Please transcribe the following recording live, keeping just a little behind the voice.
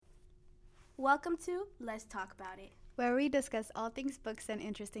Welcome to Let's Talk About It, where we discuss all things books and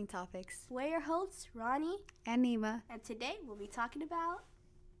interesting topics. We're your hosts, Ronnie and Nima. And today we'll be talking about...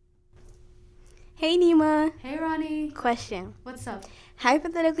 Hey, Nima. Hey, Ronnie. Question. What's up?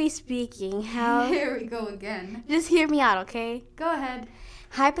 Hypothetically speaking, how... Here we go again. Just hear me out, okay? Go ahead.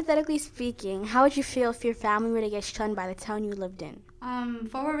 Hypothetically speaking, how would you feel if your family were to get shunned by the town you lived in?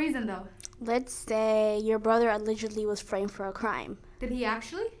 For what reason, though? Let's say your brother allegedly was framed for a crime. Did he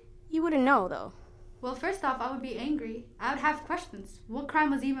actually? You wouldn't know, though. Well, first off, I would be angry. I would have questions. What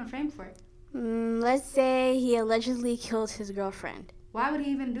crime was he even framed for? Let's say he allegedly killed his girlfriend. Why would he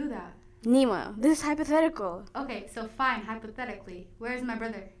even do that? Nima, this is hypothetical. Okay, so fine, hypothetically. Where's my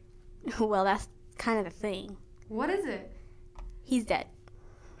brother? Well, that's kind of the thing. What is it? He's dead.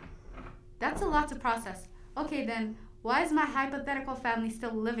 That's a lot to process. Okay, then, why is my hypothetical family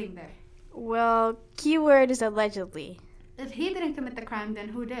still living there? Well, keyword is allegedly. If he didn't commit the crime, then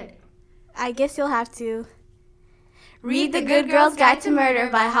who did? I guess you'll have to read The Good Girl's Guide to Murder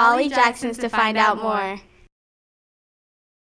by Holly Jackson to find out more.